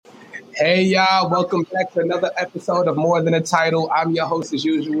Hey y'all, welcome back to another episode of More Than a Title. I'm your host as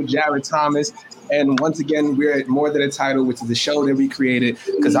usual, Jared Thomas. And once again, we're at More Than a Title, which is a show that we created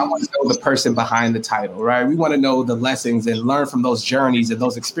because I want to know the person behind the title, right? We want to know the lessons and learn from those journeys and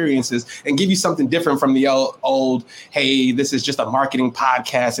those experiences and give you something different from the old, hey, this is just a marketing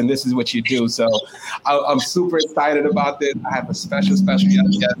podcast and this is what you do. So I'm super excited about this. I have a special young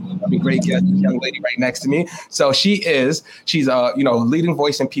guest, great guest, this young lady right next to me. So she's a leading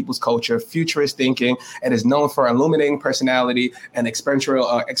voice in people's culture, futurist thinking, and is known for illuminating personality and experiential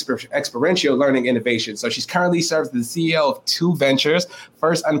learning innovation. So she's currently serves as the CEO of two ventures,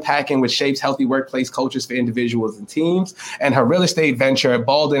 First Unpacking, which shapes healthy workplace cultures for individuals and teams. And her real estate venture,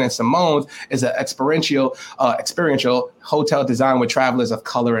 Baldwin and Simone's, is an experiential hotel design with travelers of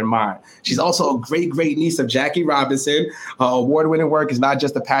color in mind. She's also a great niece of Jackie Robinson. Her award-winning work is not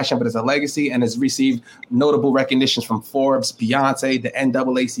just a passion, but it's a legacy and has received notable recognitions from Forbes, Beyonce, the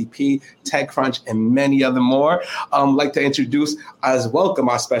NAACP, TechCrunch, and many other more. I'd like to introduce welcome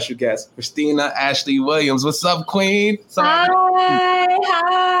our special guest, Kristina Ashley Williams. What's up, Queen?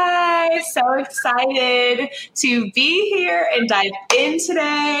 Hi. So excited to be here and dive in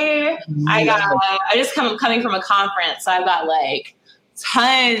today. Yeah. I just coming from a conference, so I've got like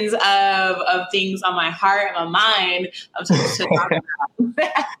tons of things on my heart and my mind to talk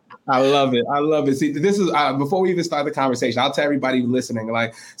about. I love it. See, this is before we even start the conversation, I'll tell everybody listening.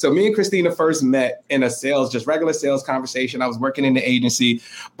 So me and Kristina first met in a regular sales conversation. I was working in the agency,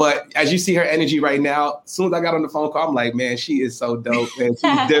 but as you see her energy right now, as soon as I got on the phone call, I'm like, man, she is so dope, man.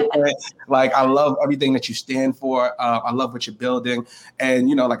 She's different. I love everything that you stand for. I love what you're building,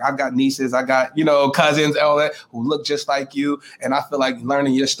 and I've got nieces, I got cousins, all that who look just like you, and I feel like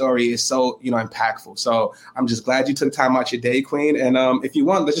learning your story is so impactful. So I'm just glad you took time out your day, Queen. And if you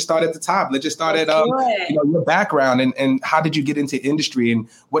want, let's just start at the top. Let's just start at your background and how did you get into industry and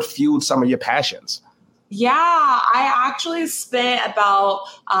what fueled some of your passions? Yeah, I actually spent about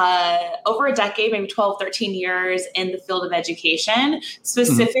over a decade, maybe 12, 13 years in the field of education,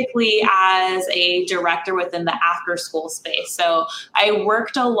 specifically as a director within the after-school space. So I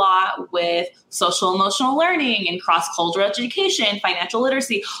worked a lot with social emotional learning and cross-cultural education, financial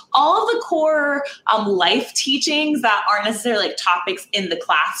literacy, all of the core life teachings that aren't necessarily topics in the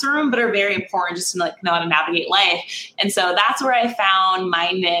classroom, but are very important just to know how to navigate life. And so that's where I found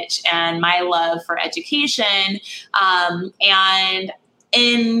my niche and my love for education. And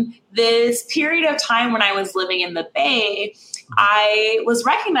in this period of time when I was living in the Bay, I was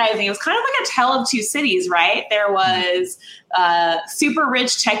recognizing it was kind of like a tale of two cities, right? There was super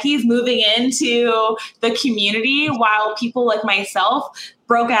rich techies moving into the community while people like myself,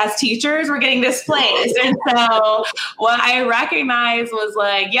 broke ass teachers, were getting displaced. And so what I recognized was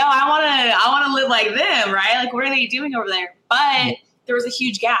like, yo, I want to live like them, right? Like, what are they doing over there? But there was a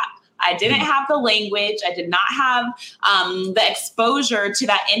huge gap. I didn't have the language. I did not have the exposure to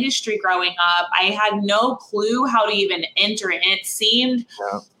that industry growing up. I had no clue how to even enter it. And it seemed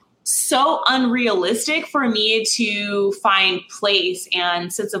so unrealistic for me to find place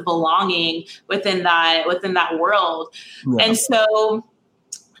and sense of belonging within that world. Yeah. And so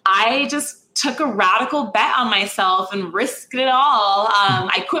I just took a radical bet on myself and risked it all.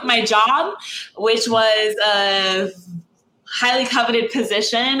 I quit my job, which was a highly coveted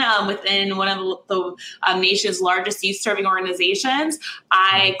position within one of the nation's largest youth-serving organizations.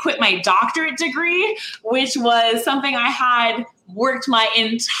 I quit my doctorate degree, which was something I had worked my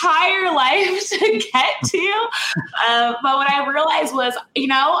entire life to get to. But what I realized was,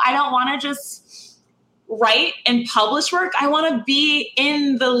 I don't want to just write and publish work. I want to be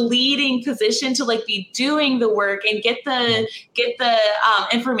in the leading position to be doing the work and get the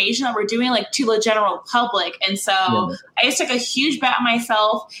information that we're doing to the general public. And so I just took a huge bet on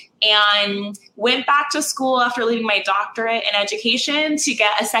myself and went back to school after leaving my doctorate in education to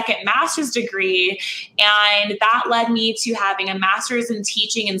get a second master's degree. And that led me to having a master's in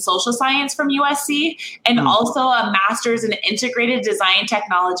teaching and social science from USC and also a master's in integrated design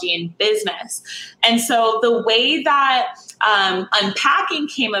technology and business. And so the way that Unpacking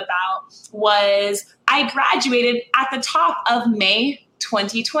came about was I graduated at the top of May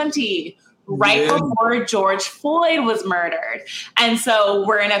 2020. Right before George Floyd was murdered. And so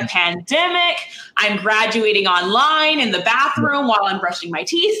we're in a pandemic. I'm graduating online in the bathroom while I'm brushing my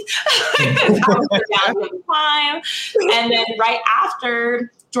teeth. That was the time. And then right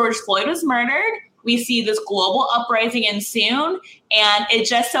after George Floyd was murdered, we see this global uprising ensued. And it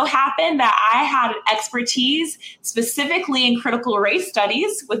just so happened that I had expertise specifically in critical race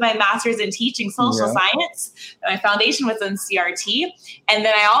studies with my master's in teaching social science. My foundation was in CRT. And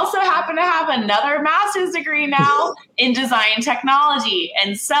then I also happen to have another master's degree now in design technology.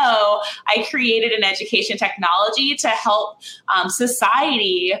 And so I created an education technology to help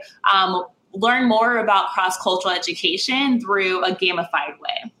society learn more about cross-cultural education through a gamified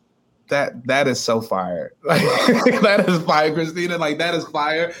way. That is so fire. Like, that is fire, Kristina. Like, that is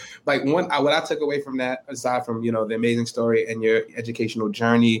fire. Like, what I took away from that, aside from, the amazing story and your educational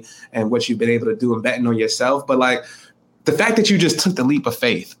journey and what you've been able to do and betting on yourself, but like the fact that you just took the leap of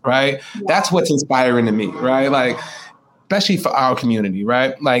faith, right? Yeah. That's what's inspiring to me, right? Like, especially for our community,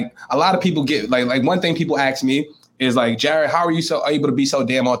 right? Like, a lot of people get like one thing people ask me is like, Jared, how are you so able to be so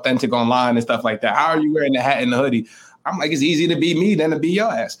damn authentic online and stuff like that? How are you wearing the hat and the hoodie? I'm like, it's easier to be me than to be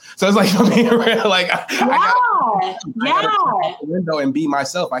your ass. So it's like, for me, like, I gotta the window and be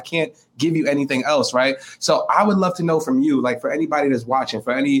myself. I can't give you anything else, right? So I would love to know from you, like, for anybody that's watching, for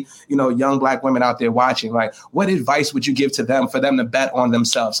any, young Black women out there watching, like, what advice would you give to them for them to bet on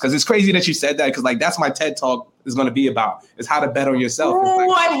themselves? Because it's crazy that you said that, because like that's my TED Talk is going to be about, is how to bet on yourself. Oh,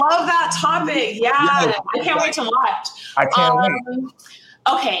 like, I love that topic. Yeah, I can't wait to watch. I can't wait.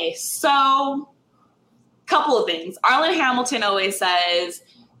 Okay, so couple of things. Arlen Hamilton always says,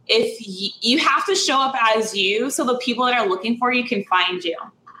 if you have to show up as you, so the people that are looking for you can find you.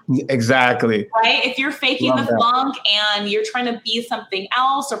 Exactly. Right? If you're faking the funk and you're trying to be something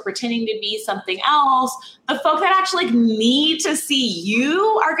else or pretending to be something else, the folk that actually need to see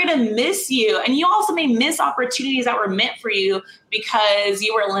you are going to miss you. And you also may miss opportunities that were meant for you because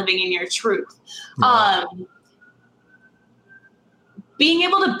you were living in your truth. Yeah. Being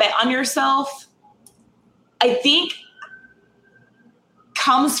able to bet on yourself, I think,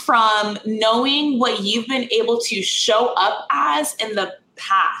 comes from knowing what you've been able to show up as in the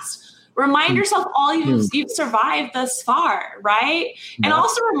past. Remind yourself all you've survived thus far, right? Yeah. And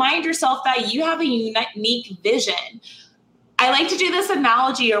also remind yourself that you have a unique vision. I like to do this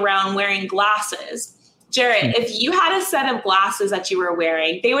analogy around wearing glasses. Jared, if you had a set of glasses that you were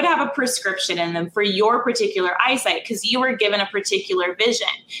wearing, they would have a prescription in them for your particular eyesight because you were given a particular vision.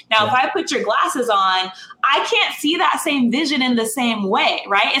 Now, if I put your glasses on, I can't see that same vision in the same way,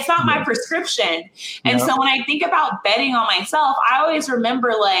 right? It's not my prescription. And so when I think about betting on myself, I always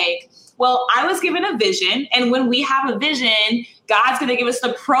remember like, well, I was given a vision, and when we have a vision, God's going to give us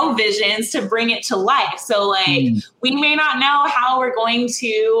the provisions to bring it to life. So like, we may not know how we're going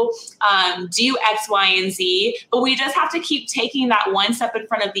to do X, Y, and Z, but we just have to keep taking that one step in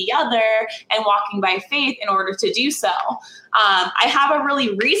front of the other and walking by faith in order to do so. I have a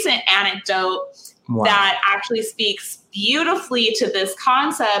really recent anecdote that actually speaks beautifully to this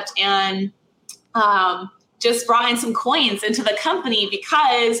concept, and just brought in some coins into the company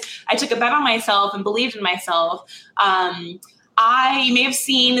because I took a bet on myself and believed in myself. You may have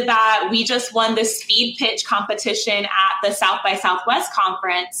seen that we just won the speed pitch competition at the South by Southwest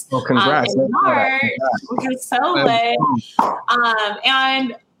conference. Oh, congrats. In March, which was so lit.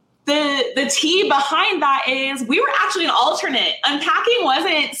 And the tea behind that is we were actually an alternate. Unpacking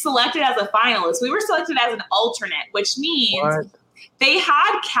wasn't selected as a finalist. We were selected as an alternate, which means they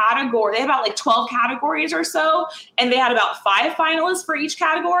had about like 12 categories or so, and they had about 5 finalists for each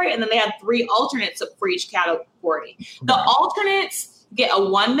category, and then they had 3 alternates for each category. The alternates get a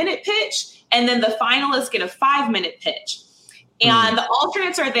 1-minute pitch, and then the finalists get a 5-minute pitch. And the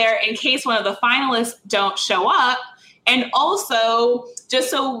alternates are there in case one of the finalists don't show up, and also just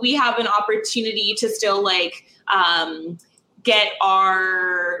so we have an opportunity to still like get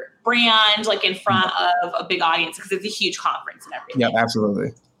our brand like in front of a big audience because it's a huge conference and everything. Yeah,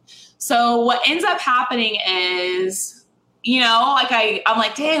 absolutely. So what ends up happening is, like I'm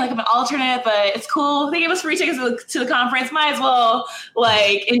like, dang, like I'm an alternate, but it's cool. They gave us free tickets to the conference. Might as well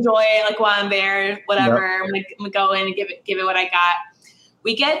like enjoy it like while I'm there, whatever. Yep. I'm gonna go in and give it what I got.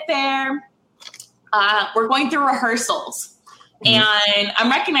 We get there. We're going through rehearsals, and I'm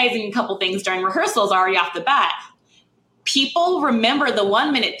recognizing a couple things during rehearsals already off the bat. People remember the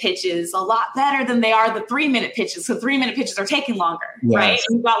 1-minute pitches a lot better than they are the 3-minute pitches. So 3-minute pitches are taking longer, right?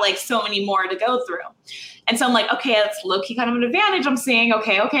 And we've got like so many more to go through. And so I'm like, okay, that's low-key kind of an advantage. I'm saying,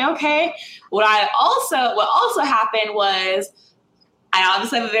 okay. What also happened was I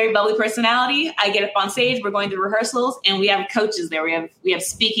obviously have a very bubbly personality. I get up on stage, we're going through rehearsals, and we have coaches there. We have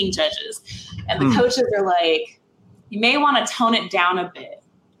speaking judges. And the coaches are like, you may want to tone it down a bit.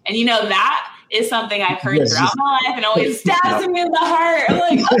 And that is something I've heard throughout my life and always stabs me in the heart. I'm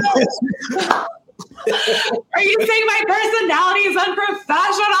like, Are you saying my personality is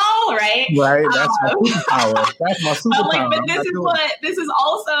unprofessional? Right? Right. That's my superpower. That's my superpower. But this is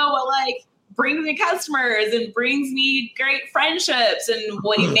also what like brings me customers and brings me great friendships and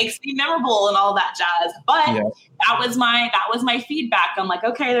what makes me memorable and all that jazz. But that was my feedback. I'm like,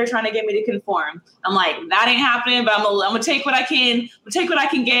 okay, they're trying to get me to conform. I'm like, that ain't happening, but I'm gonna take what I can,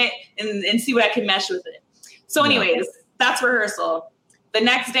 get and see what I can mesh with it. So anyways, that's rehearsal. The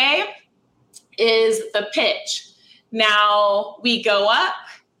next day is the pitch. Now we go up,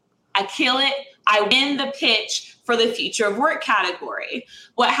 I kill it, I win the pitch for the future of work category.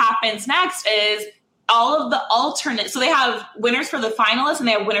 What happens next is all of the alternates. So they have winners for the finalists and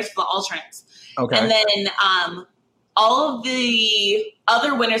they have winners for the alternates. Okay. And then all of the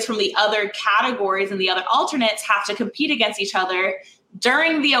other winners from the other categories and the other alternates have to compete against each other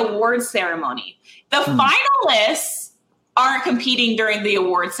during the award ceremony. The finalists aren't competing during the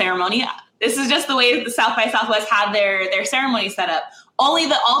award ceremony. This is just the way the South by Southwest had their ceremony set up. Only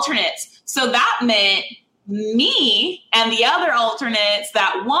the alternates. So that meant me and the other alternates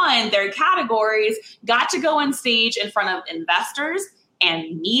that won their categories got to go on stage in front of investors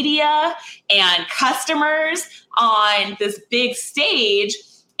and media and customers on this big stage.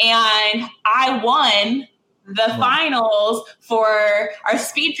 And I won the finals for our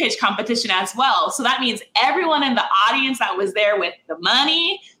speed pitch competition as well. So that means everyone in the audience that was there with the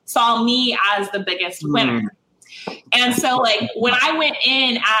money saw me as the biggest winner. And so like when I went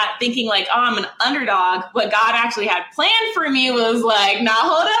in at thinking like, oh, I'm an underdog, what God actually had planned for me was like, now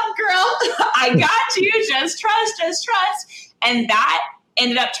hold up, girl. I got you. Just trust. And that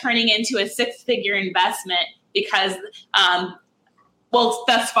ended up turning into a 6-figure investment because, well,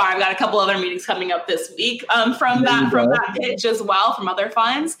 thus far, I've got a couple other meetings coming up this week from that pitch as well, from other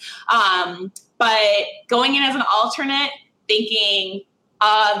funds. But going in as an alternate, thinking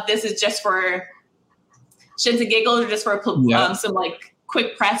this is just for shits and giggles or just for some like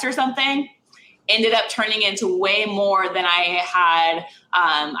quick press or something, ended up turning into way more than I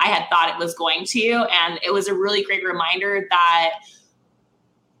had thought it was going to. And it was a really great reminder that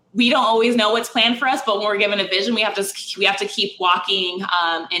we don't always know what's planned for us, but when we're given a vision, we have to keep walking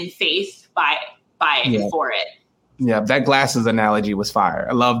in faith for it. Yeah, that glasses analogy was fire.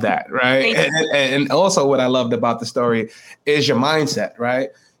 I love that, right? And also what I loved about the story is your mindset, right?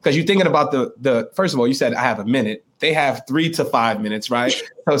 Because you're thinking about the first of all, you said I have a minute. They have 3 to 5 minutes, right?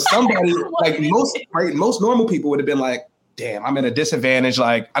 So somebody like most normal people would have been like, damn, I'm in a disadvantage.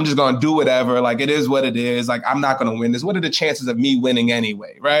 Like, I'm just going to do whatever. Like, it is what it is. Like, I'm not going to win this. What are the chances of me winning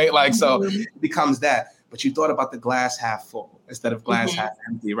anyway? Right. Like, so it becomes that. But you thought about the glass half full instead of glass half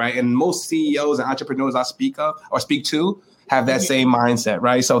empty. Right. And most CEOs and entrepreneurs I speak to have that same mindset.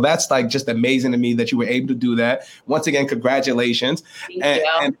 Right. So that's like just amazing to me that you were able to do that. Once again, congratulations. And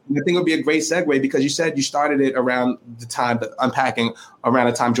I think it would be a great segue because you said you started it around the time, unpacking around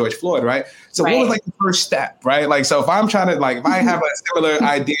the time George Floyd. Right. So what was like the first step? Right. Like, so if I'm trying to if I have a similar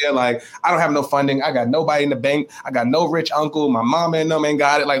idea, like I don't have no funding, I got nobody in the bank, I got no rich uncle, my mom and no man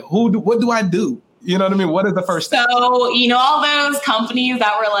got it. Like, what do I do? You know what I mean? What is the first step? So, all those companies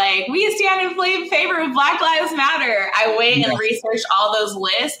that were like, we stand in favor of Black Lives Matter. I went and researched all those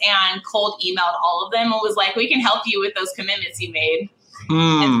lists and cold emailed all of them and was like, we can help you with those commitments you made.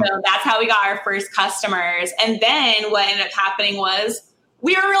 And so that's how we got our first customers. And then what ended up happening was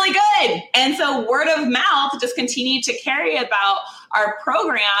we were really good. And so word of mouth just continued to carry about our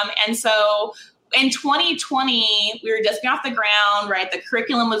program. And so in 2020, we were just getting off the ground, right? The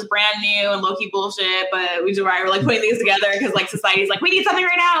curriculum was brand new and low-key bullshit, but we're like putting these together because like society's like, we need something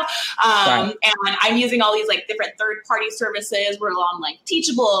right now. And I'm using all these like different third-party services. We're on like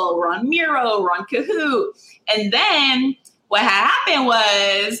Teachable, we're on Miro, we're on Kahoot. And then what happened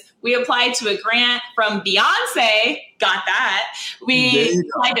was we applied to a grant from Beyonce, got that. We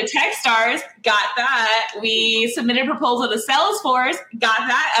applied to Techstars, got that. We submitted a proposal to Salesforce, got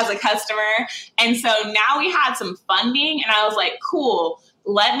that as a customer. And so now we had some funding and I was like, cool,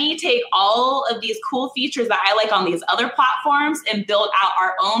 let me take all of these cool features that I like on these other platforms and build out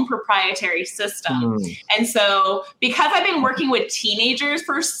our own proprietary system. And so because I've been working with teenagers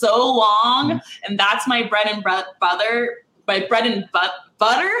for so long, and that's my bread and butter, I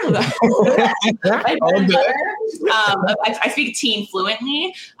speak teen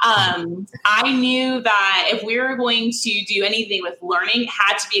fluently. I knew that if we were going to do anything with learning, it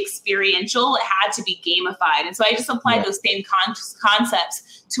had to be experiential. It had to be gamified. And so I just applied those same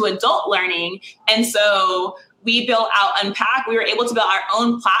concepts to adult learning. And so we built out Unpack. We were able to build our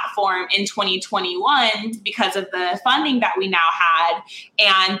own platform in 2021 because of the funding that we now had.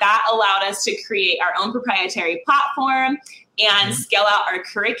 And that allowed us to create our own proprietary platform and scale out our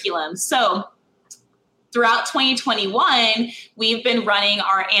curriculum. So throughout 2021, we've been running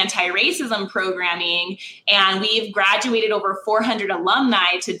our anti-racism programming, and we've graduated over 400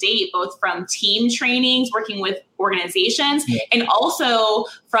 alumni to date, both from team trainings, working with organizations, and also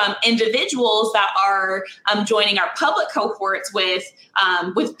from individuals that are joining our public cohorts with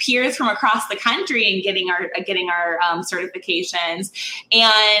peers from across the country and getting our certifications.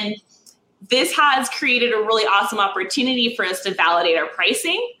 And this has created a really awesome opportunity for us to validate our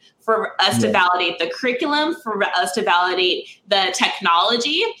pricing, for us to validate the curriculum, for us to validate the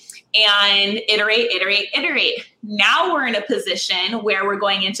technology, and iterate. Now we're in a position where we're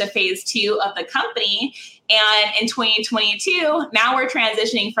going into phase 2 of the company. And in 2022, now we're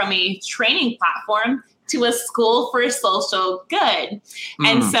transitioning from a training platform to a school for social good.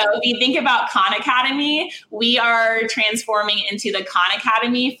 And so if you think about Khan Academy, we are transforming into the Khan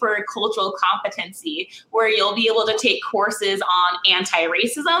Academy for cultural competency, where you'll be able to take courses on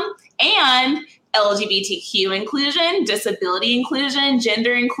anti-racism and LGBTQ inclusion, disability inclusion,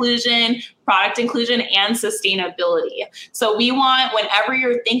 gender inclusion, product inclusion, and sustainability. So we want, whenever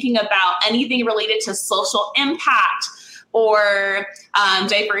you're thinking about anything related to social impact or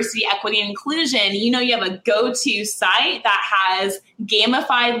diversity, equity, and inclusion, you have a go-to site that has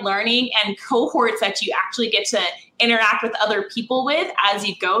gamified learning and cohorts that you actually get to interact with other people with as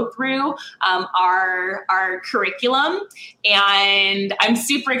you go through our curriculum. And I'm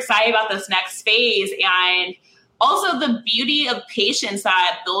super excited about this next phase. And also the beauty of patience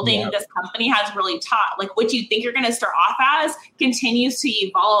that building this company has really taught. Like, what you think you're going to start off as continues to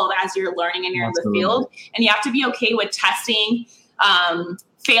evolve as you're learning and you're in the field. And you have to be okay with testing,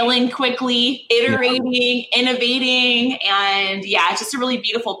 failing quickly, iterating, innovating. And it's just a really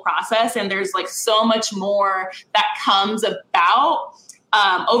beautiful process. And there's like so much more that comes about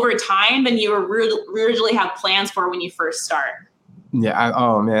over time than you originally have plans for when you first start. Yeah.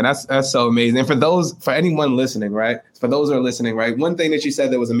 Oh man, that's so amazing. And for anyone listening, right? For those who are listening, right? One thing that you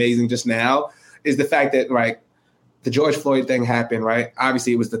said that was amazing just now is the fact that, right, the George Floyd thing happened, right?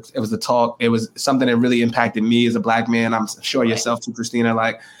 Obviously, it was the talk. It was something that really impacted me as a Black man. I'm sure yourself too, Kristina.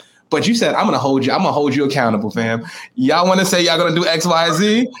 Like, but you said, I'm gonna hold you accountable, fam. Y'all want to say y'all gonna do X, Y,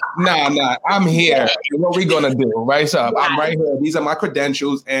 Z? Nah. I'm here. What we gonna do, right? So I'm right here. These are my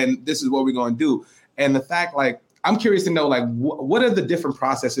credentials, and this is what we're gonna do. And the fact, like, I'm curious to know, like, what are the different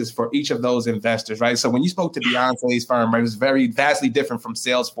processes for each of those investors, right? So when you spoke to Beyonce's firm, right, it was very vastly different from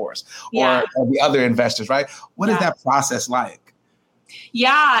Salesforce or the other investors, right? What is that process like?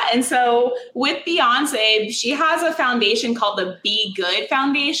 Yeah. And so with Beyonce, she has a foundation called the Be Good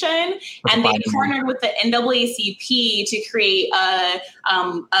Foundation, and they partnered with the NAACP to create a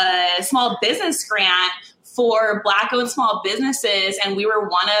small business grant for Black-owned small businesses, and we were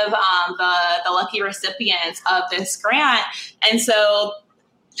one of the lucky recipients of this grant. And so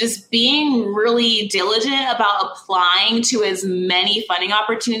just being really diligent about applying to as many funding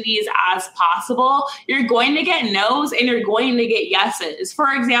opportunities as possible, you're going to get no's and you're going to get yeses. For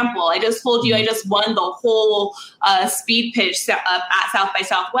example, I just told you I just won the whole speed pitch at South by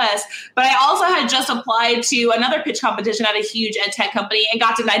Southwest, but I also had just applied to another pitch competition at a huge ed tech company and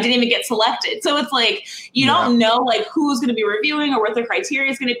got denied. I didn't even get selected. So it's like, you don't know like who's going to be reviewing or what the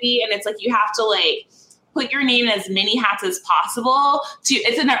criteria is going to be. And it's like, you have to like put your name in as many hats as possible because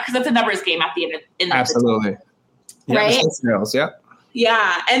it's a numbers game at the end of the day. Absolutely. Right?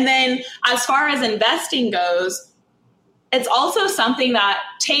 Yeah. And then as far as investing goes, it's also something that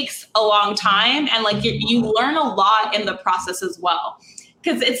takes a long time, and like you learn a lot in the process as well,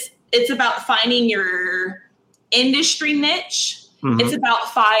 because it's about finding your industry niche. It's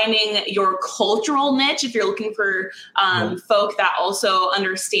about finding your cultural niche if you're looking for folk that also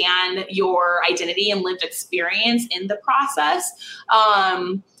understand your identity and lived experience in the process.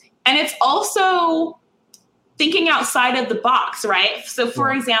 And it's also thinking outside of the box, right? So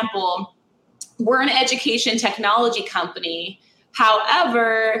for example, we're an education technology company.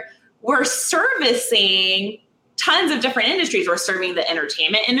 However, we're servicing tons of different industries. We're serving the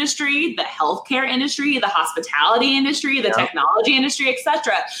entertainment industry, the healthcare industry, the hospitality industry, the technology industry,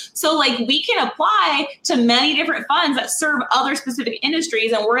 etc. So like we can apply to many different funds that serve other specific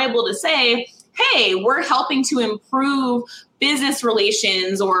industries, and we're able to say, hey, we're helping to improve business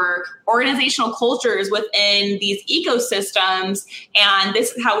relations or organizational cultures within these ecosystems, and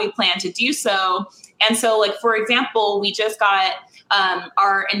this is how we plan to do so. And so like, for example, we just got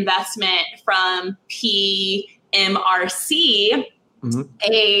our investment from PMRC,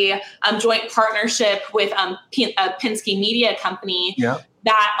 a joint partnership with Penske Media Company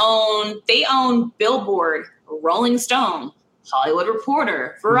that own Billboard, Rolling Stone, Hollywood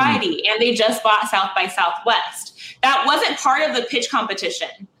Reporter, Variety, and they just bought South by Southwest. That wasn't part of the pitch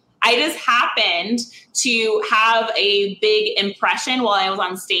competition, I just happened to have a big impression while I was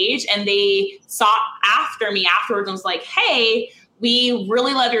on stage, and they sought after me afterwards and was like, hey, we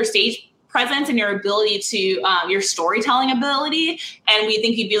really love your stage presence and your ability to, your storytelling ability. And we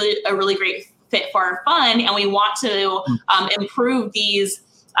think you'd be a really great fit for our fund. And we want to improve these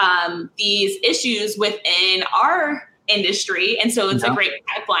issues within our industry. And so it's a great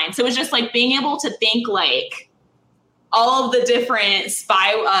pipeline. So it's just like being able to think like all of the different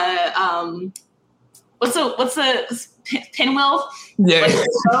what's the pinwheel? Yeah. Like,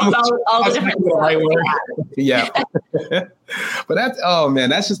 all the different right word. Yeah. But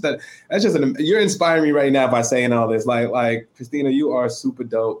you're inspiring me right now by saying all this. Like Kristina, you are super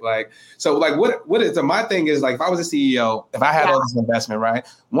dope. So my thing is, like, if I was a CEO, if I had all this investment, right?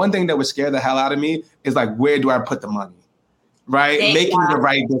 One thing that would scare the hell out of me is like, where do I put the money? Right? Making the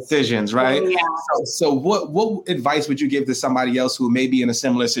right decisions, right? Yeah. So what advice would you give to somebody else who may be in a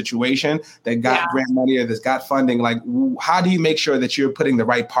similar situation that got grant money or that's got funding? Like, how do you make sure that you're putting the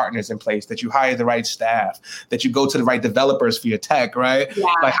right partners in place, that you hire the right staff, that you go to the right developers for your tech, right? Yeah.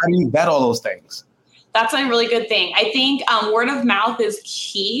 Like, how do you vet all those things? That's a really good thing. I think word of mouth is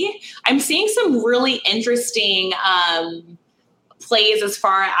key. I'm seeing some really interesting plays as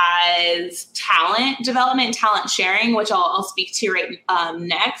far as talent development, talent sharing, which I'll speak to right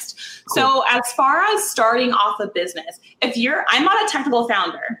next. Cool. So as far as starting off a business, I'm not a technical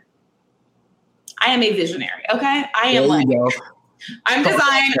founder. I am a visionary. Okay. I'm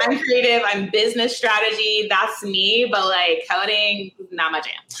design, I'm creative, I'm business strategy. That's me, but like coding, not my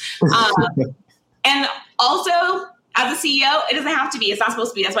jam. And also as a CEO, it doesn't have to be, it's not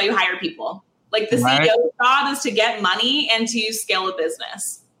supposed to be. That's why you hire people. Like the CEO's job is to get money and to scale a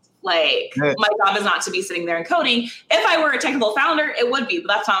business. Like my job is not to be sitting there and coding. If I were a technical founder, it would be,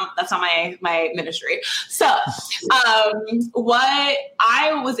 but that's not my ministry. So what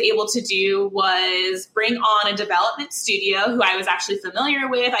I was able to do was bring on a development studio who I was actually familiar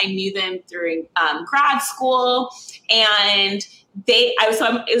with. I knew them during grad school, and I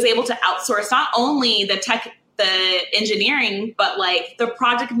was able to outsource not only the engineering, but like the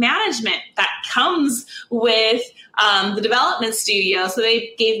project management that comes with the development studio. So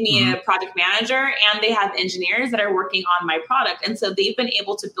they gave me a project manager, and they have engineers that are working on my product. And so they've been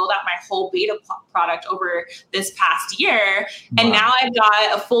able to build out my whole beta product over this past year. And now I've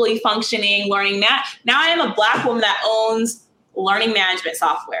got a fully functioning learning now I am a Black woman that owns learning management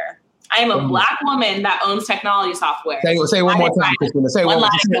software. I am a Black woman that owns technology software. Say one more time, Kristina. Say one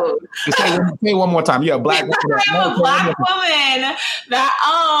more time. You're a Black woman. I'm a Black woman that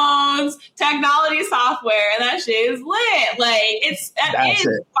owns technology software, and that shit is lit. Like it's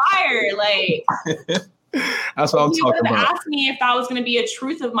fire. Like that's what I'm talking about. Asked me if that was going to be a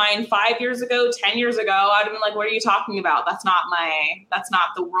truth of mine 5 years ago, 10 years ago, I'd have been like, "What are you talking about? That's not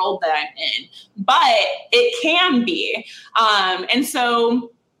the world that I'm in." But it can be, and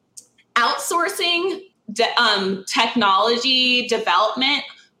so. Outsourcing technology development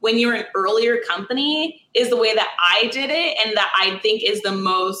when you're an earlier company is the way that I did it, and that I think is the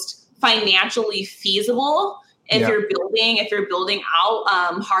most financially feasible if you're building out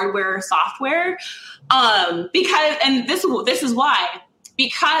hardware or software. This is why,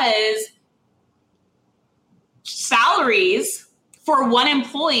 because salaries for one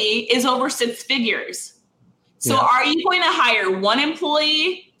employee is over 6 figures. So are you going to hire one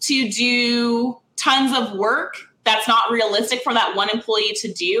employee to do tons of work that's not realistic for that one employee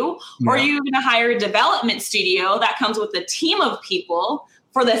to do? Or are you going to hire a development studio that comes with a team of people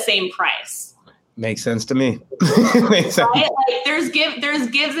for the same price? Makes sense to me. Makes sense. Right? Like there's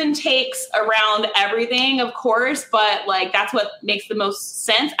gives and takes around everything, of course, but like that's what makes the most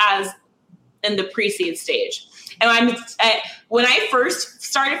sense as in the pre-seed stage. And when I first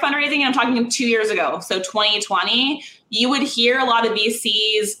started fundraising, and I'm talking 2 years ago, so 2020, you would hear a lot of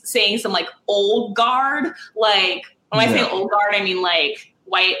VCs saying some like old guard. Like when I say old guard, I mean like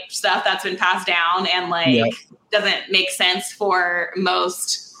white stuff that's been passed down and like doesn't make sense for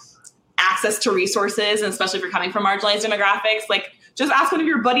most access to resources, and especially if you're coming from marginalized demographics. Like just ask one of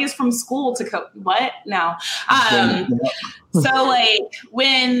your buddies from school to what? No. So like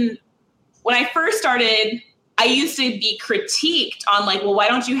when I first started, I used to be critiqued on like, well, why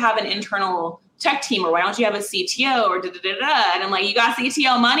don't you have an internal tech team, or why don't you have a CTO, or da-da-da-da? And I'm like, you got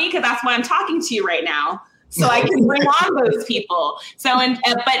CTO money? Because that's why I'm talking to you right now. So I can bring on those people. So,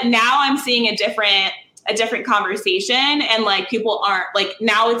 but now I'm seeing a different conversation, and like people aren't like,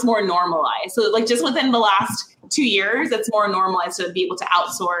 now it's more normalized. So like just within the last 2 years, it's more normalized to be able to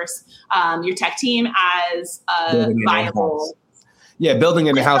outsource your tech team as a viable. Yeah, building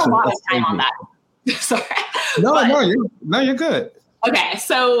in the house. A lot of time on that. Sorry. No, you're good. Okay,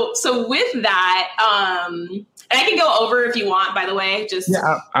 so with that, and I can go over if you want. By the way, just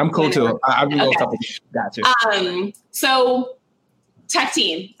I'm cool too. I can go a couple. Gotcha. So tech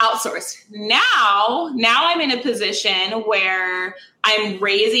team outsourced. Now I'm in a position where I'm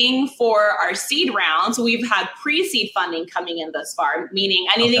raising for our seed round. So we've had pre-seed funding coming in thus far, meaning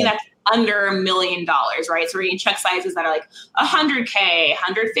anything that's under $1 million, right? So we're getting check sizes that are like 100K,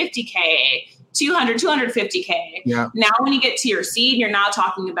 150K. 200, 250K. Yeah. Now, when you get to your seed, you're not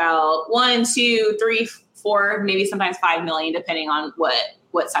talking about 1, 2, 3, 4, maybe sometimes 5 million, depending on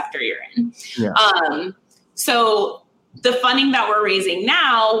what sector you're in. Yeah. So the funding that we're raising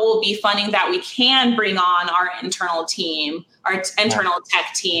now will be funding that we can bring on our internal team, our internal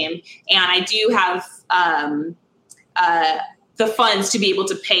tech team. And I do have the funds to be able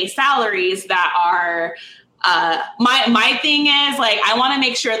to pay salaries that are my thing is like, I want to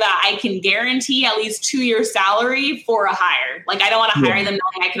make sure that I can guarantee at least 2 years salary for a hire. Like, I don't want to hire them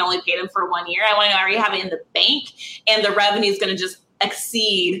knowing I can only pay them for 1 year. I want to already have it in the bank, and the revenue is going to just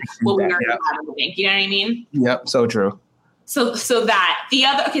exceed what we already have in the bank. You know what I mean? Yep. So true. So that the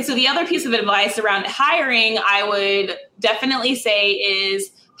other piece of advice around hiring, I would definitely say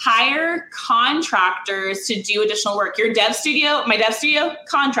is hire contractors to do additional work. My dev studio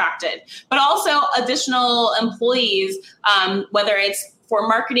contracted, but also additional employees, whether it's for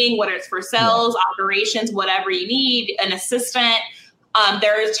marketing, whether it's for sales, operations, whatever you need, an assistant.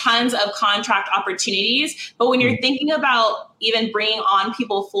 There's tons of contract opportunities. But when you're thinking about even bringing on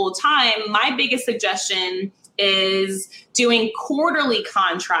people full time, my biggest suggestion is doing quarterly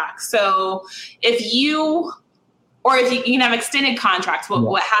contracts. So if you can have extended contracts,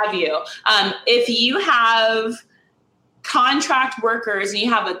 what have you. If you have contract workers and you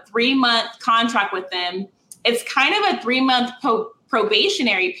have a 3-month contract with them, it's kind of a 3-month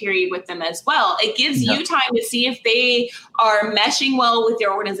probationary period with them as well. It gives you time to see if they are meshing well with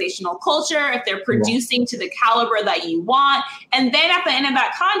your organizational culture, if they're producing to the caliber that you want. And then at the end of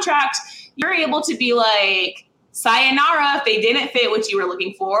that contract, you're able to be like, sayonara if they didn't fit what you were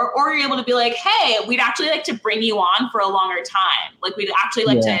looking for, or you're able to be like, hey, we'd actually like to bring you on for a longer time. Like, we'd actually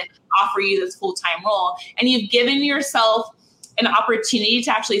like to offer you this full-time role. And you've given yourself an opportunity to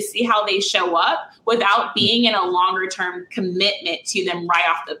actually see how they show up without being in a longer-term commitment to them right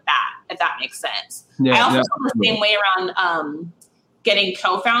off the bat, if that makes sense. I also feel the same way around getting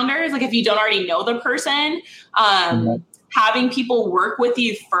co-founders. Like, if you don't already know the person, having people work with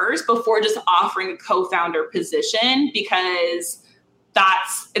you first before just offering a co-founder position, because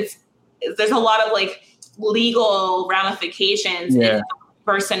there's a lot of like legal ramifications if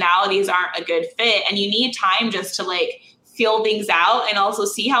personalities aren't a good fit, and you need time just to like feel things out and also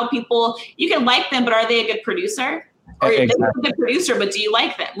see how people, you can like them, but are they a good producer? Or they're a good producer, but do you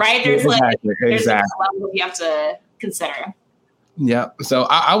like them? Right? There's there's a level you have to consider. Yeah. So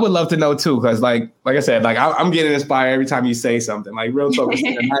I would love to know too, because like I said, like I'm getting inspired every time you say something. Like, real talk.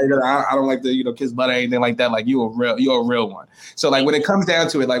 I don't like to kiss butt or anything like that. Like, you're a real one. So like, when it comes down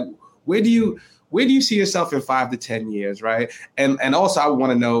to it, like, where do you see yourself in 5 to 10 years, right? And also I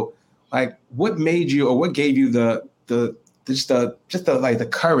want to know, like, what made you, or what gave you the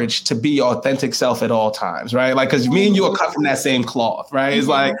courage to be your authentic self at all times, right? Like, because me and you are cut from that same cloth, right? It's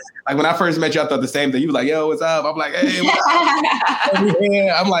like when I first met you, I thought the same thing. You were like, yo, what's up? I'm like, hey, what's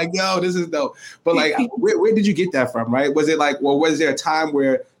up? I'm like, yo, this is dope. But like, where did you get that from, right? Was it like, well, was there a time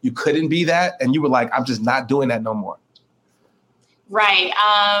where you couldn't be that and you were like, I'm just not doing that no more? Right.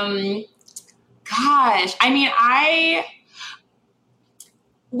 Gosh, I mean,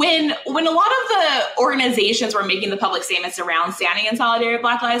 When a lot of the organizations were making the public statements around standing in solidarity with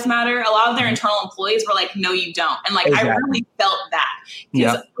Black Lives Matter, a lot of their internal employees were like, no, you don't. And like, I really felt that.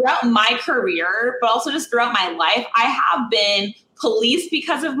 Because throughout my career, but also just throughout my life, I have been policed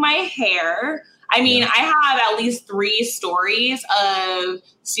because of my hair. I mean, I have at least 3 stories of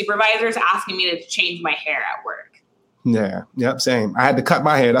supervisors asking me to change my hair at work. Yeah. Yep. Same. I had to cut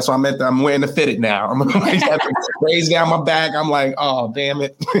my hair. That's why I'm wearing the fitted now. I'm like, raised down my back. I'm like, oh, damn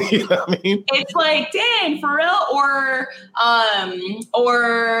it. You know what I mean? It's like, dang, for real?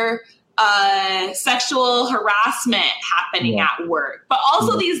 Or sexual harassment happening at work, but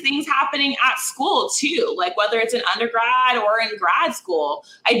also these things happening at school too. Like, whether it's in undergrad or in grad school,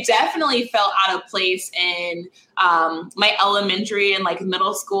 I definitely felt out of place in my elementary and like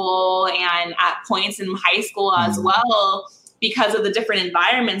middle school, and at points in high school as well, because of the different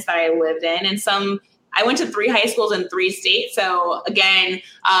environments that I lived in. And I went to 3 high schools in 3 states. So again,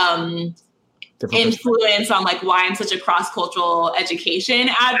 influence on like why I'm such a cross-cultural education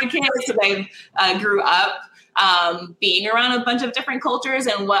advocate, because I grew up being around a bunch of different cultures.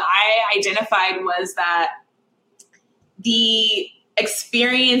 And what I identified was that the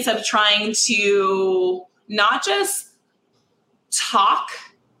experience of trying to not just talk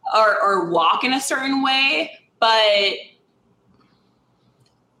or walk in a certain way, but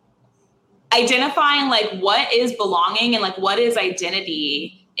identifying like what is belonging and like what is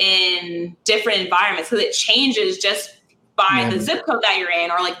identity in different environments, because it changes just by the zip code that you're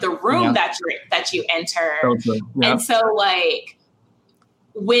in, or like the room that you enter. Totally. Yeah. And so like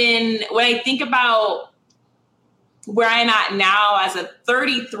when I think about where I'm at now as a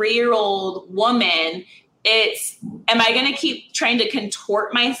 33-year-old woman, it's, am I going to keep trying to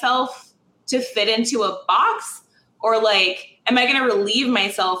contort myself to fit into a box? Or like, am I going to relieve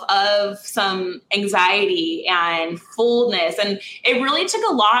myself of some anxiety and fullness? And it really took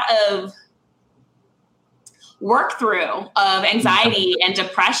a lot of work through of anxiety and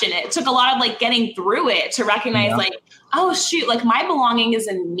depression. It took a lot of like getting through it to recognize like, oh shoot, like my belonging is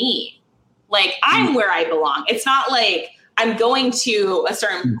in me. Like I'm where I belong. It's not like I'm going to a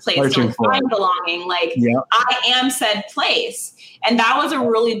certain place to find belonging. Like I am said place. And that was a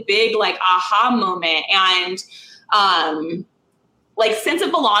really big like aha moment. And like sense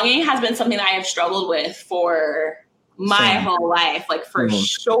of belonging has been something that I have struggled with for my whole life, like for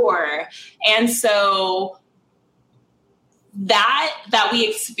sure. And so that we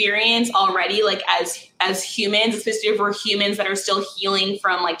experience already, like as humans, especially if we're humans that are still healing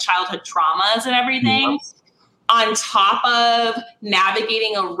from like childhood traumas and everything, on top of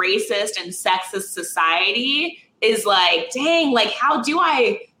navigating a racist and sexist society, is like, dang, like how do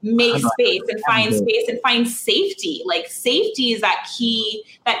I make space and find safety? Like safety is that key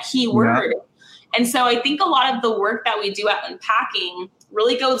word. And so I think a lot of the work that we do at Unpacking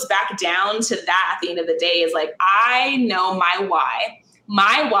really goes back down to that at the end of the day, is like, I know my why.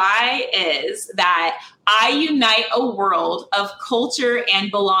 My why is that I unite a world of culture and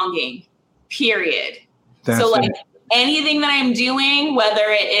belonging, period. So like anything that I'm doing, whether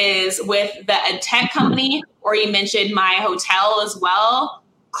it is with a tech company, or you mentioned my hotel as well,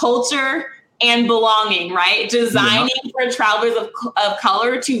 culture and belonging, right? Designing for travelers of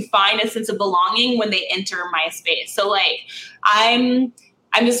color to find a sense of belonging when they enter my space. So like, I'm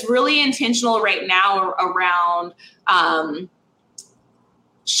just really intentional right now around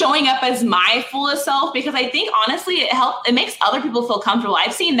showing up as my fullest self, because I think honestly it makes other people feel comfortable.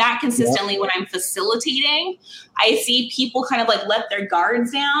 I've seen that consistently when I'm facilitating. I see people kind of like let their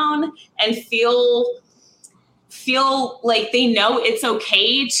guards down and feel like they know it's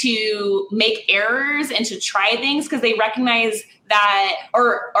okay to make errors and to try things, because they recognize that,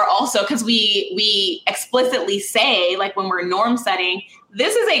 or also because we explicitly say, like when we're norm setting,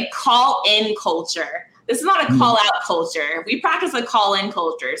 this is a call in culture. This is not a call out culture. We practice a call in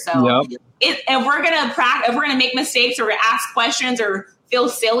culture. So if we're gonna make mistakes or ask questions or feel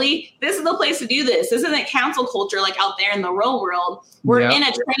silly, this is the place to do this. This isn't cancel culture like out there in the real world. We're in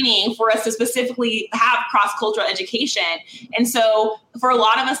a training for us to specifically have cross-cultural education. And so for a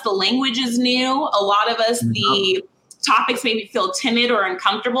lot of us, the language is new. A lot of us, the topics maybe feel timid or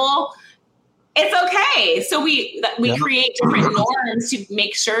uncomfortable. It's okay. So we create different norms to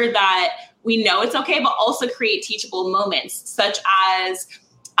make sure that we know it's okay, but also create teachable moments, such as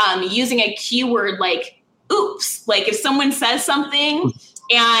using a keyword like oops. Like if someone says something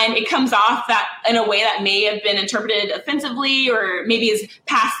and it comes off that in a way that may have been interpreted offensively, or maybe is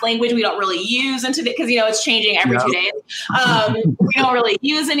past language we don't really use into it, because it's changing every 2 days. We don't really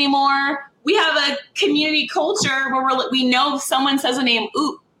use anymore. We have a community culture where we know if someone says the name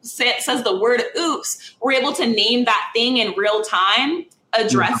oops, says the word oops, we're able to name that thing in real time,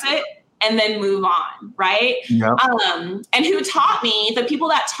 address it, and then move on, right? Yep. And who taught me, the people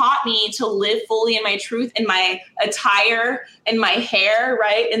that taught me to live fully in my truth, in my attire, in my hair,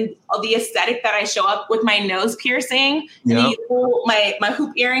 right? And the aesthetic that I show up with, my nose piercing, and my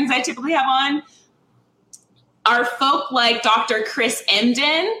hoop earrings I typically have on, are folk like Dr. Chris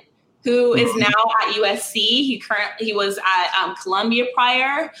Emden, who is now at USC. He was at Columbia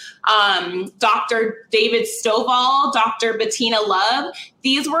prior. Dr. David Stovall, Dr. Bettina Love.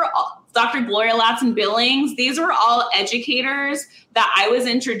 These were Dr. Gloria Latson-Billings. These were all educators that I was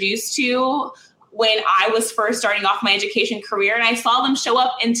introduced to when I was first starting off my education career. And I saw them show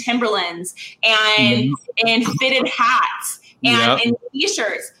up in Timberlands and in fitted hats and in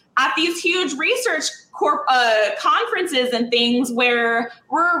t-shirts at these huge research conferences and things where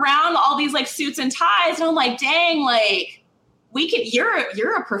we're around all these like suits and ties. And I'm like, dang, like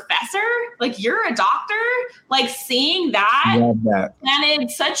you're a professor, like you're a doctor, like seeing that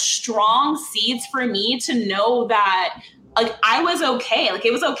planted such strong seeds for me to know that like I was okay. Like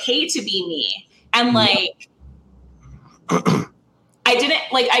it was okay to be me. And like,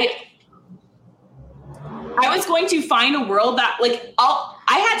 I was going to find a world that like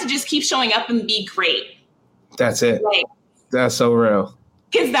I had to just keep showing up and be great. That's it. Like, that's so real.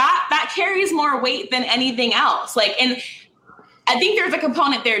 Because that carries more weight than anything else. Like, and I think there's a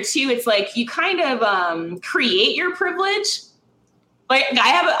component there too. It's like you kind of create your privilege. Like I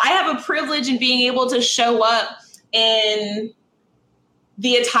have a privilege in being able to show up in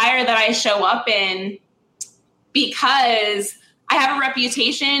the attire that I show up in because I have a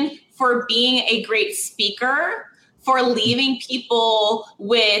reputation for being a great speaker, for leaving people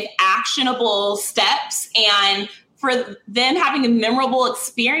with actionable steps, and for them having memorable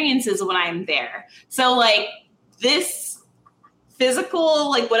experiences when I'm there. So like this physical,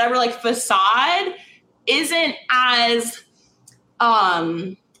 like whatever, like facade isn't as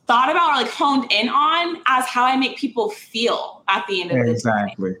thought about or like honed in on as how I make people feel at the end of the day.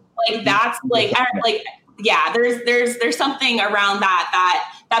 Exactly. Like that's like yeah, there's something around that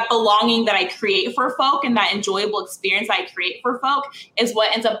belonging that I create for folk, and that enjoyable experience I create for folk is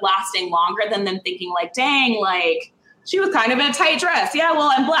what ends up lasting longer than them thinking like, dang, like she was kind of in a tight dress. Yeah,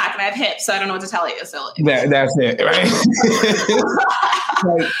 well, I'm Black and I have hips, so I don't know what to tell you. So that's it, right?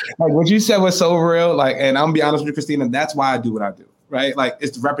 like what you said was so real. Like, and I'm gonna be honest with you, Kristina, that's why I do what I do. Right? Like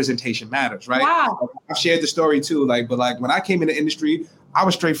it's the representation matters, right? Wow. Like, I've shared the story too. Like, but like when I came in the industry, I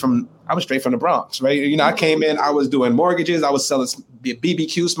was straight from the Bronx, right? You know, I came in, I was doing mortgages, I was selling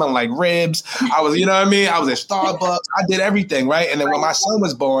BBQ, smelling like ribs. I was, you know what I mean? I was at Starbucks. I did everything, right? And then when my son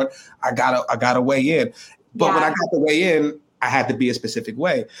was born, I got to weigh in. But when I got to weigh in, I had to be a specific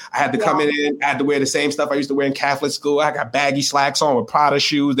way. I had to come in, I had to wear the same stuff I used to wear in Catholic school. I got baggy slacks on with Prada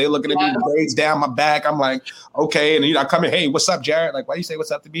shoes. They looking at me, braids down my back. I'm like, okay. And I come in, hey, what's up, Jared? Like, why you say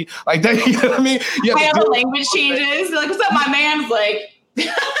what's up to me? Like that, you know what I mean? The language changes. Like, what's up, my man's like.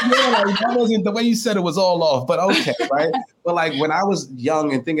 Like, that wasn't the way you said it was all off, but okay, right? But like when I was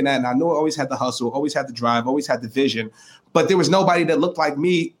young and thinking that, and I knew I always had the hustle, always had the drive, always had the vision, but there was nobody that looked like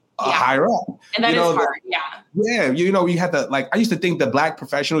me higher up. And that is hard, Yeah, you had to, like, I used to think the Black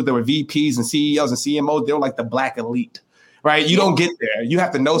professionals, there were VPs and CEOs and CMOs, they were like the Black elite, right? You don't get there. You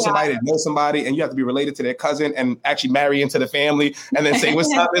have to know somebody to know somebody, and you have to be related to their cousin and actually marry into the family and then say,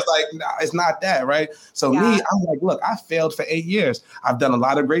 what's up? It's like, nah, it's not that, right? So me, I'm like, look, I failed for 8 years. I've done a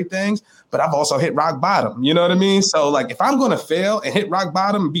lot of great things, but I've also hit rock bottom. You know what I mean? So like, if I'm going to fail and hit rock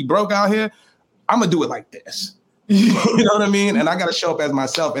bottom and be broke out here, I'm going to do it like this. You know what I mean? And I got to show up as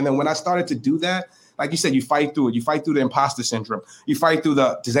myself. And then when I started to do that, like you said, you fight through it. You fight through the imposter syndrome. You fight through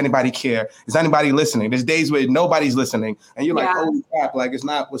does anybody care? Is anybody listening? There's days where nobody's listening. And you're like, holy crap, like it's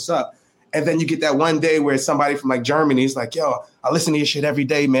not, what's up? And then you get that one day where somebody from like Germany is like, yo, I listen to your shit every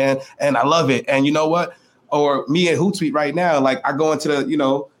day, man. And I love it. And you know what? Or me and Hootsuite right now, like I go into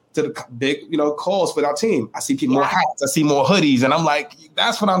the, to the big, calls with our team. I see people more hats. I see more hoodies. And I'm like,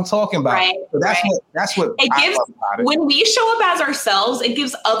 that's what I'm talking about. Right. So that's what it gives, when we show up as ourselves, it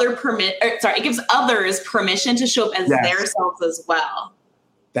gives it gives others permission to show up as their selves as well.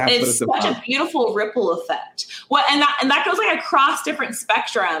 It's such a beautiful ripple effect. Well, and that goes like across different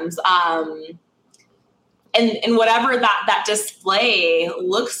spectrums. And whatever that display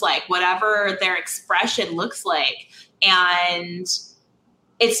looks like, whatever their expression looks like. And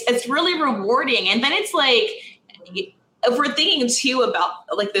it's really rewarding. And then it's like, if we're thinking too about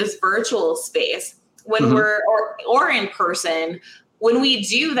like this virtual space when we're or in person, when we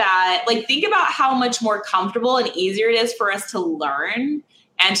do that, like think about how much more comfortable and easier it is for us to learn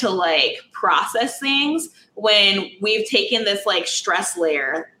and to like process things when we've taken this like stress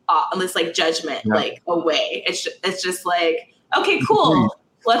layer and this like judgment like away. It's just like, okay, cool.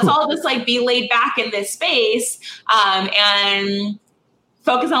 Let's all just like be laid back in this space and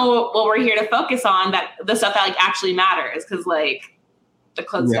focus on what we're here to focus on, that the stuff that like actually matters, because like the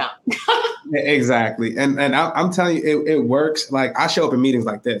clothes don't. Exactly. And I'm telling you, it works. Like I show up in meetings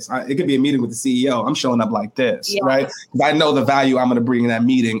like this. It could be a meeting with the CEO. I'm showing up like this, right? Because I know the value I'm going to bring in that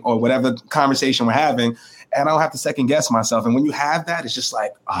meeting or whatever conversation we're having, and I don't have to second guess myself. And when you have that, it's just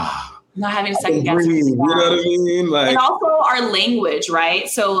like, not having to second guess. You know what I mean? Like, and also our language, right?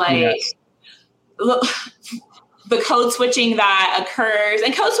 So like, look, the code switching that occurs,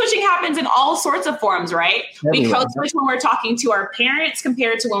 and code switching happens in all sorts of forms, right? We code switch when we're talking to our parents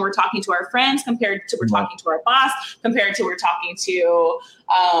compared to when we're talking to our friends, compared to we're talking to our boss, compared to we're talking to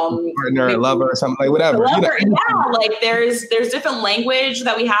partner, lover, or something, like whatever. Like there's different language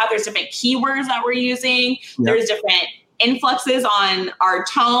that we have. There's different keywords that we're using. There's different influxes on our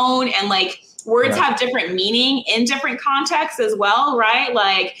tone, and like words have different meaning in different contexts as well, right?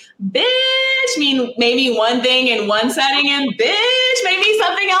 Like bitch mean maybe one thing in one setting and bitch maybe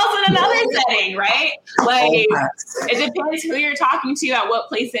something else in another setting, right? Like it depends who you're talking to at what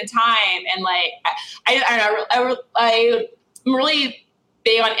place in time. And like, I'm really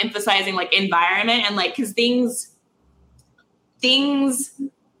big on emphasizing like environment and like, cause things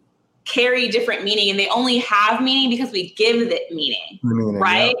carry different meaning and they only have meaning because we give it meaning,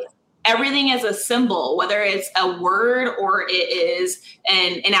 right? Yeah. Everything is a symbol, whether it's a word or it is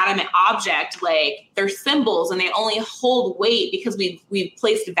an inanimate object, like they're symbols and they only hold weight because we've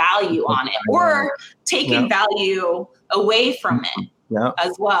placed value on it or taken value away from it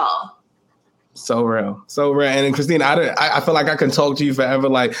as well. So real. And then Kristina, I feel like I can talk to you forever.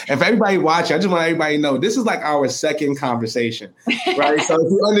 Like, and for everybody watching, I just want everybody to know this is like our second conversation, right? So if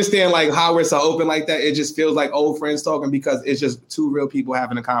you understand like how we're so open like that, it just feels like old friends talking because it's just two real people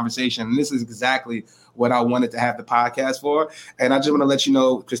having a conversation. And this is exactly what I wanted to have the podcast for. And I just want to let you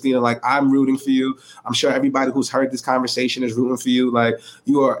know, Kristina, like I'm rooting for you. I'm sure everybody who's heard this conversation is rooting for you. Like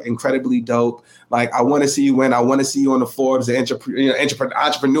you are incredibly dope. Like I want to see you win. I want to see you on the Forbes, the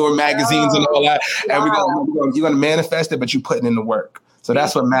entrepreneur magazines and all that. And you're going to manifest it, but you're putting in the work. So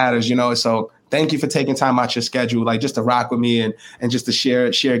that's what matters, you know? So thank you for taking time out your schedule, like just to rock with me and just to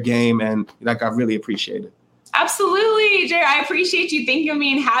share game. And like, I really appreciate it. Absolutely, Jay. I appreciate you thinking of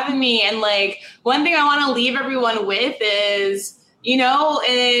me and having me. And like, one thing I want to leave everyone with is, you know,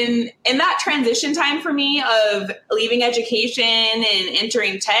 in that transition time for me of leaving education and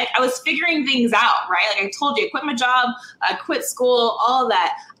entering tech, I was figuring things out, right? Like I told you, I quit my job, I quit school, all of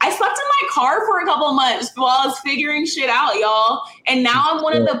that. I slept in my car for a couple of months while I was figuring shit out, y'all. And now I'm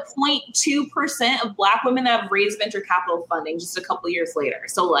one of the 0.2% of Black women that have raised venture capital funding just a couple of years later.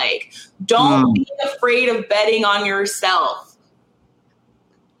 So like, don't be afraid of betting on yourself.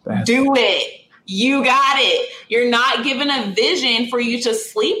 Do it. You got it. You're not given a vision for you to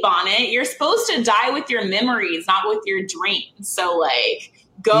sleep on it. You're supposed to die with your memories, not with your dreams. So like,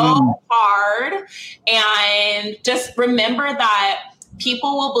 go hard and just remember that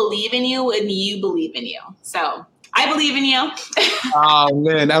people will believe in you when you believe in you. So I believe in you. Oh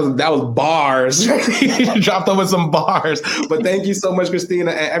man, that was bars. You dropped over some bars. But thank you so much,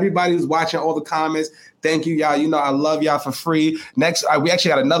 Kristina, and everybody who's watching all the comments. Thank you, y'all. You know I love y'all for free. Next, we actually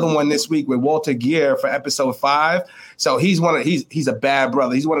got another one this week with Walter Gear for episode 5. So he's a bad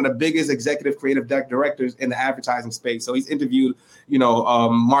brother. He's one of the biggest executive creative directors in the advertising space. So he's interviewed, you know,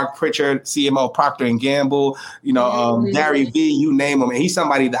 Mark Pritchard, CMO Procter & Gamble, you know, Gary Vee, you name him. And he's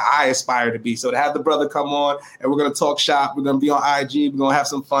somebody that I aspire to be. So to have the brother come on and we're going to talk shop. We're going to be on IG. We're going to have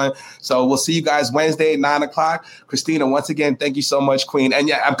some fun. So we'll see you guys Wednesday at 9:00. Kristina, once again, thank you so much, Queen. And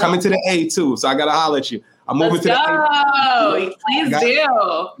yeah, I'm coming to the A too. So I got to holler at you. I'm moving to the A. Please do.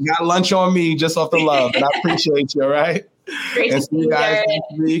 Got lunch on me just off the love. And I appreciate you. All right. Great to see you guys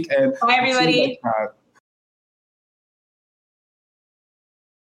next week. And bye, everybody.